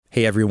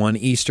Hey everyone,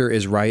 Easter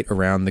is right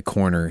around the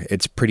corner.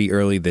 It's pretty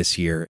early this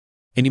year.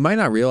 And you might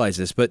not realize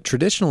this, but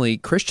traditionally,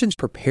 Christians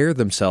prepare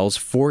themselves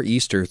for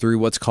Easter through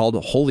what's called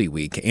Holy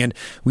Week. And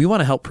we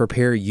want to help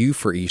prepare you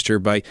for Easter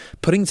by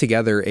putting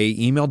together an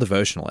email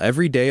devotional.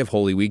 Every day of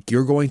Holy Week,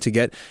 you're going to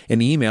get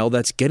an email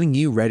that's getting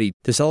you ready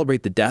to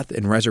celebrate the death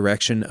and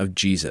resurrection of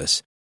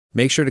Jesus.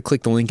 Make sure to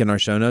click the link in our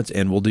show notes,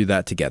 and we'll do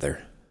that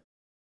together.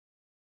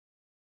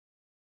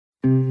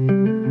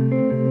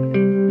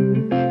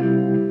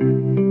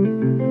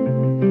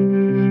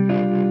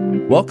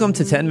 Welcome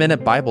to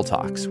 10-Minute Bible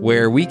Talks,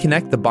 where we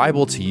connect the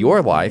Bible to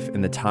your life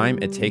and the time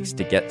it takes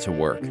to get to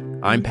work.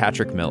 I'm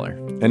Patrick Miller.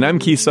 And I'm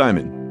Keith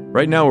Simon.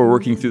 Right now we're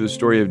working through the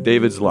story of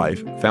David's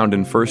life, found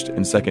in 1st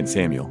and 2nd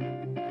Samuel.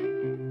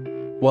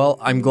 Well,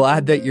 I'm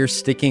glad that you're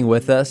sticking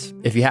with us.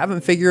 If you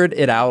haven't figured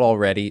it out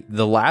already,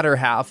 the latter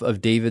half of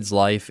David's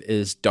life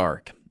is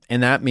dark.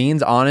 And that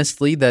means,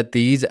 honestly, that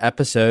these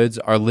episodes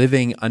are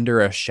living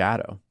under a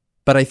shadow.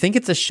 But I think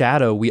it's a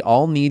shadow we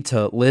all need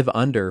to live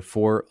under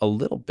for a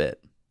little bit.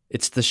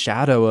 It's the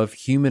shadow of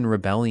human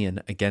rebellion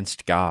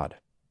against God.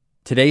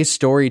 Today's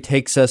story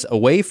takes us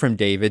away from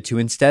David to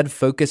instead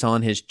focus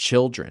on his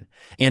children.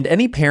 And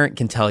any parent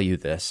can tell you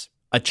this.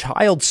 A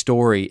child's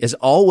story is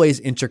always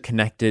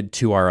interconnected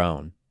to our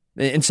own.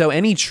 And so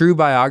any true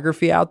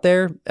biography out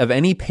there of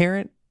any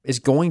parent is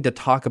going to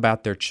talk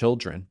about their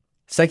children.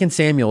 2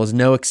 Samuel is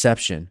no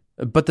exception.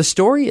 But the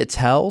story it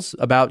tells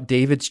about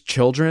David's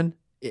children,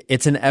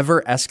 it's an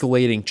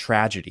ever-escalating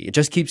tragedy. It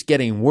just keeps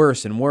getting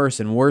worse and worse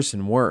and worse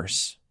and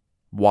worse.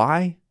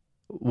 Why?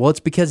 Well, it's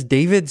because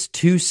David's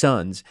two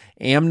sons,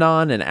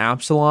 Amnon and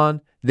Absalom,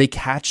 they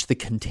catch the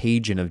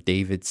contagion of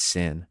David's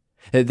sin.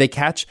 They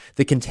catch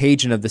the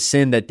contagion of the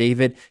sin that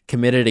David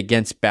committed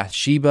against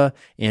Bathsheba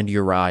and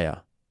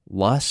Uriah,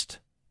 lust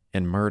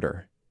and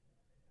murder.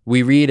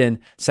 We read in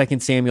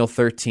 2 Samuel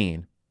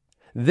 13,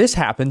 "This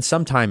happened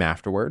sometime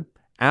afterward.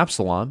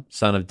 Absalom,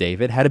 son of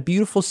David, had a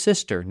beautiful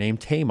sister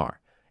named Tamar,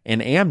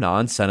 and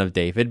Amnon, son of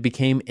David,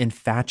 became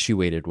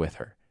infatuated with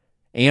her.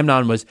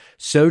 Amnon was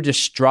so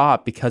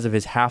distraught because of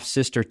his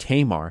half-sister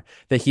Tamar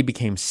that he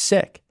became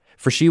sick,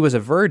 for she was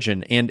a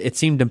virgin, and it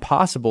seemed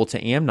impossible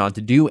to Amnon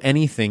to do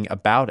anything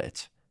about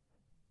it."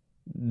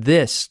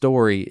 This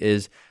story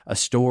is a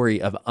story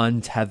of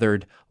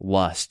untethered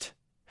lust.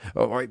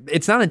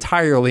 It's not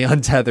entirely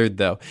untethered,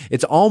 though.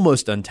 It's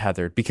almost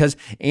untethered because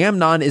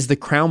Amnon is the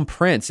crown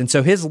prince, and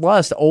so his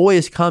lust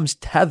always comes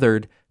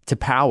tethered to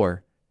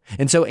power.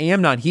 And so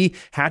Amnon, he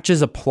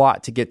hatches a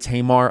plot to get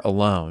Tamar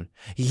alone.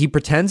 He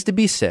pretends to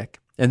be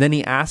sick, and then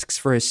he asks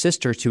for his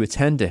sister to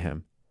attend to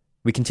him.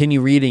 We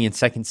continue reading in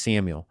 2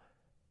 Samuel.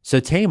 "So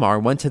Tamar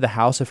went to the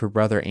house of her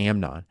brother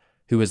Amnon,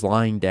 who was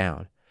lying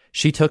down.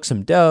 She took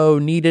some dough,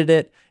 kneaded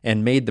it,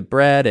 and made the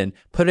bread, and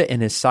put it in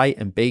his sight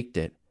and baked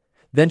it.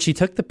 Then she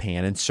took the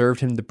pan and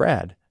served him the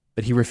bread,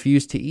 but he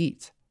refused to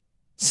eat.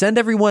 'Send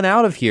everyone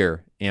out of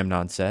here,'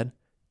 Amnon said.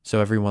 So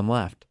everyone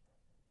left.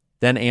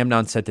 Then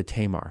Amnon said to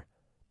Tamar,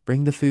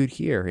 'Bring the food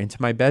here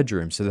into my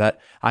bedroom so that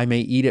I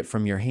may eat it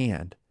from your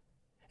hand.'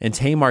 And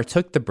Tamar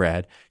took the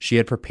bread she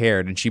had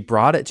prepared, and she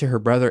brought it to her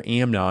brother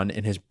Amnon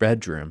in his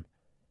bedroom.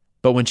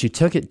 But when she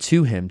took it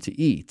to him to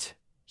eat,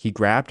 he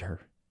grabbed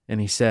her, and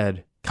he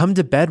said, 'Come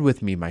to bed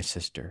with me, my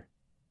sister.'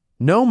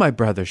 'No, my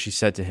brother,' she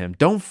said to him,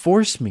 'don't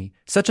force me.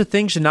 Such a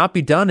thing should not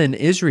be done in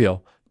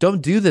Israel.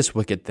 Don't do this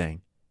wicked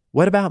thing.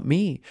 What about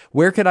me?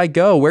 Where could I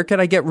go? Where could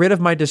I get rid of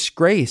my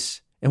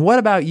disgrace? And what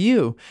about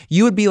you?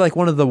 You would be like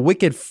one of the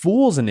wicked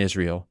fools in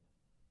Israel.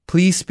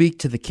 Please speak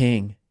to the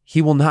king. He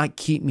will not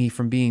keep me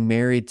from being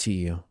married to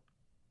you.'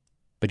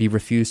 But he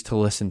refused to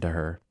listen to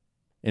her,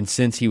 and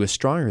since he was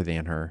stronger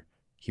than her,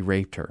 he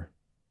raped her.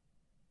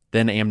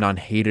 Then Amnon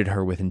hated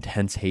her with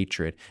intense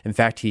hatred. In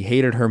fact, he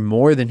hated her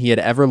more than he had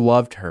ever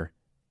loved her.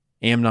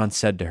 Amnon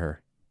said to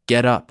her,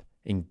 'Get up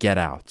and get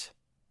out.'"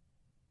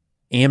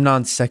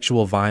 Amnon's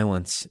sexual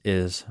violence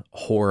is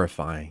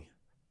horrifying.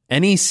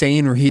 Any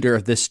sane reader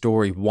of this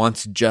story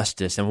wants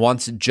justice and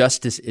wants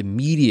justice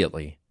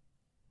immediately.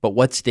 But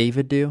what's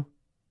David do?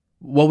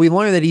 Well, we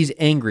learn that he's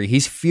angry,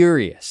 he's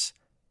furious,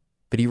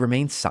 but he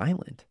remains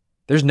silent.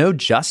 There's no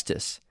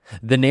justice.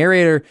 The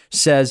narrator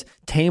says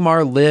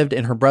Tamar lived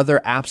in her brother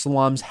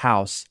Absalom's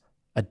house,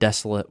 a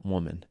desolate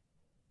woman.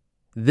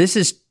 This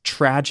is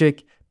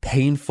tragic,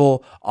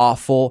 painful,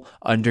 awful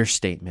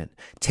understatement.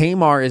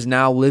 Tamar is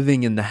now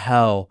living in the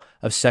hell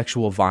of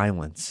sexual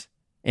violence.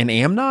 And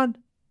Amnon?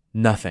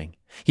 Nothing.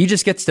 He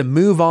just gets to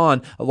move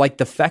on like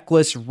the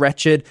feckless,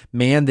 wretched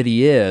man that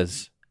he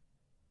is.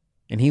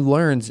 And he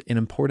learns an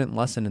important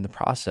lesson in the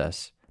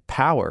process.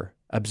 Power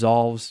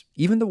absolves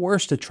even the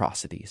worst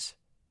atrocities.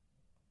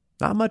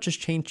 Not much has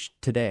changed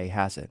today,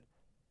 has it?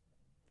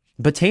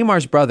 But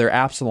Tamar's brother,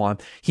 Absalom,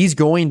 he's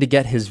going to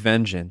get his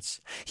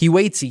vengeance. He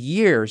waits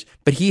years,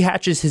 but he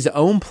hatches his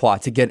own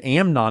plot to get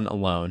Amnon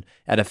alone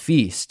at a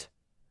feast.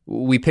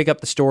 We pick up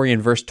the story in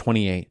verse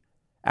 28.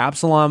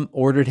 Absalom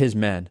ordered his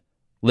men,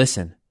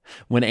 "Listen,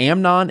 when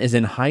Amnon is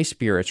in high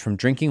spirits from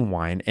drinking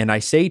wine, and I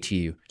say to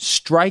you,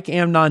 strike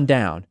Amnon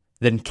down,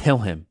 then kill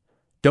him.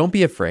 Don't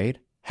be afraid.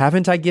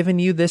 Haven't I given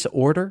you this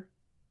order?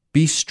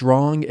 Be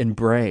strong and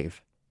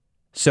brave."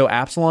 So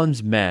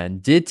Absalom's men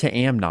did to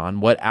Amnon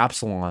what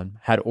Absalom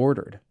had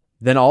ordered.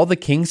 Then all the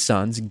king's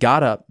sons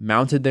got up,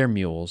 mounted their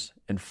mules,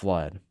 and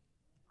fled.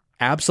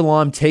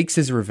 Absalom takes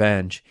his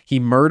revenge. He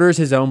murders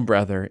his own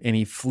brother, and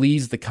he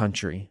flees the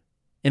country.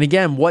 And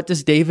again, what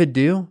does David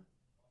do?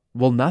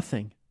 Well,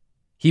 nothing.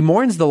 He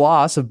mourns the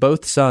loss of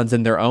both sons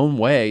in their own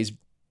ways.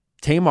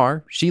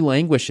 Tamar, she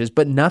languishes,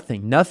 but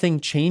nothing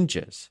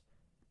changes.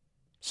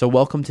 So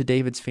welcome to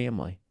David's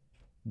family.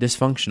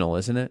 Dysfunctional,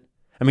 isn't it?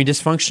 I mean,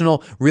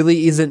 dysfunctional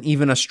really isn't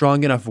even a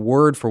strong enough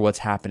word for what's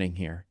happening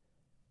here.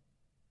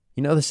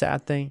 You know the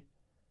sad thing?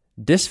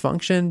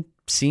 Dysfunction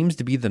seems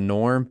to be the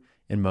norm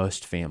in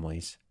most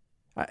families.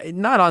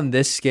 Not on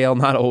this scale,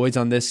 not always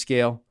on this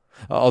scale.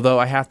 Although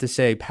I have to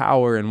say,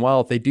 power and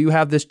wealth, they do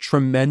have this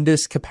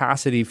tremendous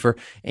capacity for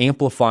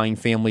amplifying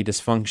family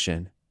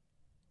dysfunction.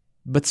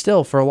 But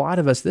still, for a lot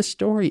of us, this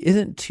story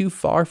isn't too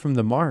far from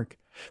the mark.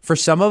 For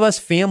some of us,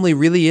 family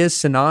really is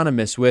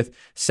synonymous with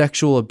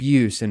sexual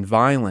abuse and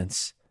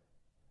violence.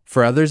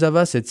 For others of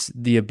us, it's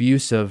the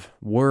abuse of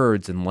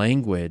words and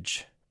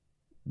language.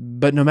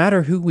 But no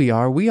matter who we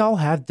are, we all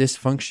have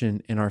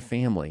dysfunction in our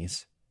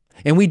families.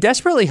 And we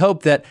desperately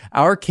hope that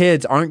our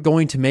kids aren't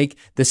going to make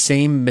the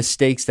same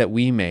mistakes that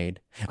we made.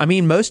 I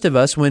mean, most of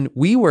us, when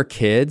we were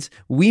kids,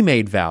 we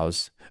made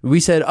vows. We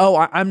said,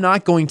 I'm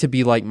not going to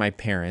be like my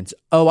parents.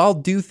 I'll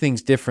do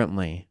things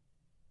differently.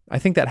 I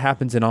think that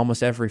happens in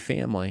almost every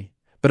family.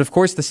 But of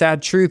course, the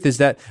sad truth is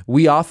that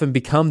we often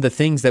become the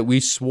things that we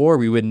swore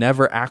we would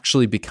never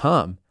actually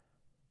become.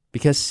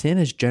 Because sin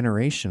is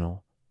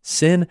generational.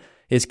 Sin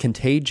is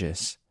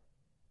contagious.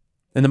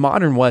 In the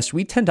modern West,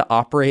 we tend to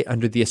operate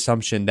under the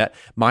assumption that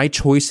my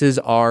choices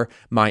are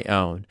my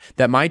own,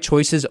 that my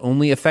choices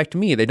only affect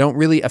me. They don't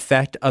really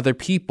affect other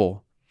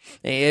people.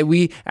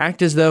 We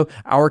act as though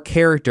our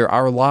character,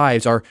 our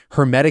lives are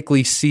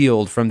hermetically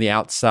sealed from the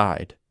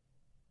outside.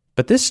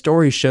 But this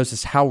story shows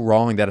us how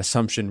wrong that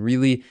assumption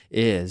really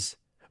is.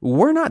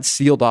 We're not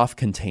sealed off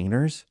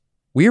containers.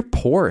 We're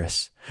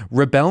porous.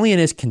 Rebellion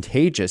is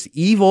contagious.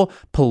 Evil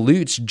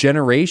pollutes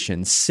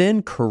generations.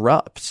 Sin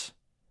corrupts.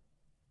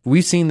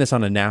 We've seen this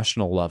on a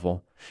national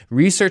level.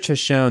 Research has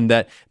shown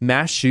that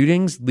mass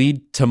shootings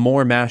lead to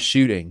more mass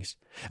shootings.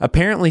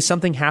 Apparently,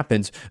 something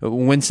happens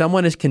when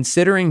someone is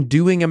considering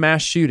doing a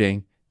mass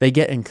shooting. They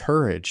get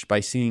encouraged by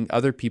seeing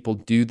other people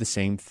do the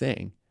same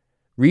thing.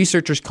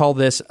 Researchers call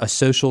this a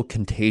social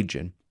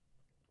contagion.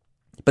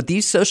 But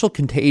these social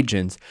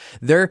contagions,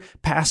 they're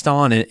passed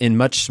on in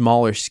much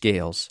smaller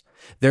scales.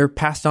 They're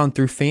passed on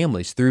through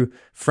families, through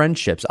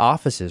friendships,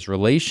 offices,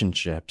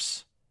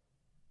 relationships.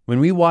 When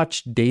we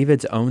watch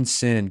David's own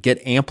sin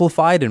get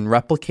amplified and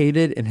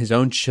replicated in his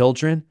own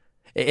children,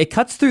 it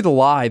cuts through the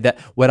lie that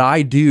what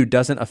I do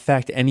doesn't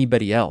affect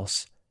anybody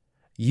else.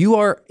 You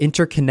are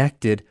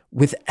interconnected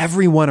with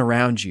everyone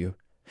around you.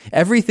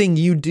 Everything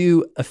you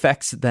do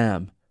affects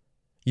them.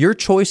 Your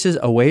choices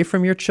away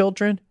from your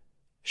children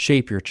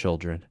shape your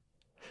children.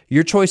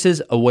 Your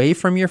choices away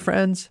from your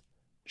friends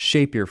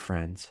shape your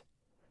friends.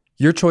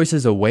 Your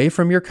choices away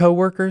from your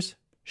coworkers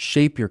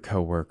shape your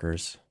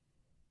coworkers.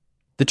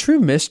 The true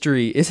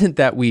mystery isn't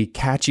that we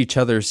catch each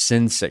other's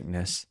sin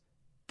sickness.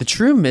 The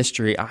true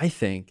mystery, I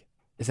think,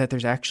 is that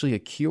there's actually a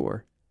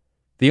cure.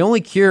 The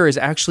only cure is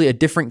actually a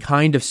different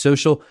kind of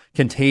social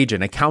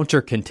contagion, a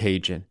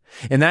counter-contagion.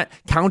 And that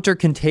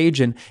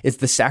counter-contagion is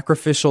the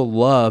sacrificial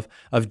love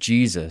of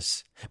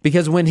Jesus.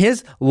 Because when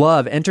his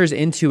love enters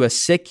into a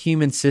sick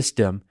human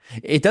system,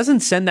 it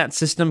doesn't send that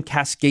system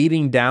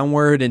cascading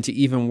downward into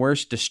even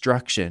worse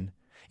destruction.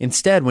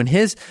 Instead, when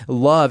his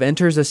love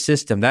enters a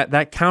system,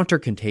 that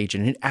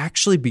counter-contagion, it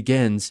actually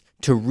begins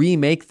to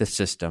remake the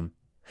system.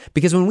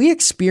 Because when we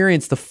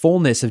experience the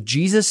fullness of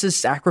Jesus'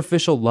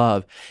 sacrificial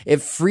love,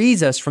 it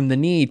frees us from the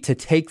need to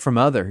take from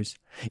others.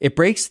 It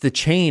breaks the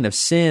chain of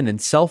sin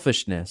and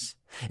selfishness.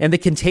 And the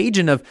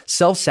contagion of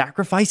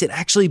self-sacrifice, it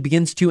actually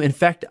begins to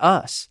infect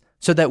us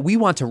so that we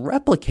want to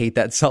replicate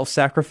that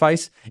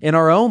self-sacrifice in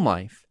our own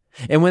life.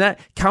 And when that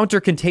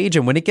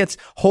counter-contagion, when it gets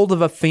hold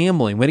of a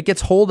family, when it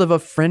gets hold of a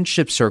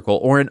friendship circle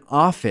or an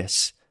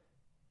office,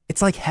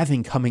 it's like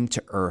heaven coming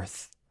to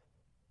earth.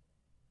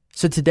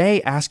 So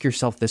today, ask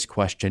yourself this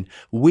question: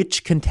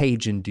 which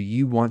contagion do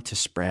you want to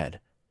spread?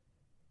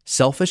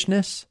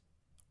 Selfishness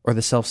or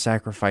the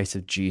self-sacrifice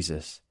of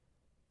Jesus?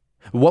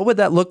 What would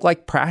that look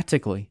like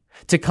practically?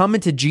 To come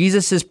into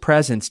Jesus'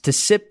 presence, to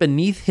sit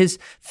beneath his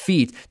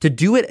feet, to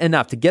do it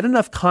enough, to get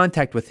enough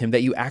contact with him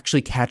that you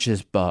actually catch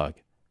his bug,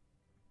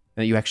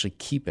 that you actually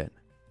keep it.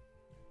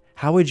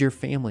 How would your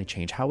family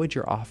change? How would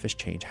your office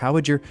change? How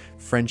would your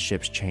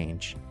friendships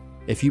change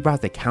if you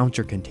brought the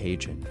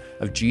counter-contagion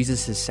of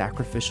Jesus'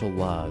 sacrificial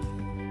love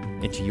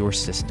into your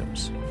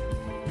systems?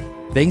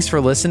 Thanks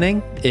for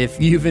listening. If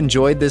you've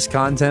enjoyed this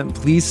content,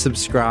 please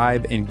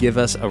subscribe and give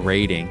us a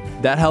rating.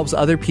 That helps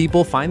other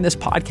people find this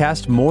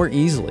podcast more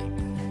easily.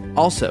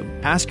 Also,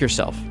 ask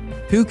yourself,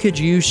 who could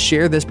you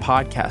share this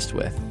podcast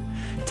with?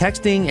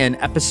 Texting an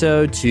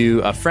episode to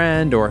a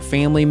friend or a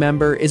family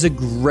member is a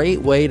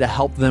great way to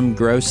help them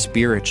grow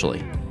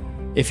spiritually.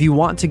 If you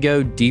want to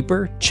go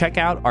deeper, check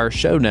out our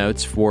show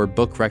notes for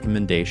book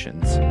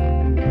recommendations.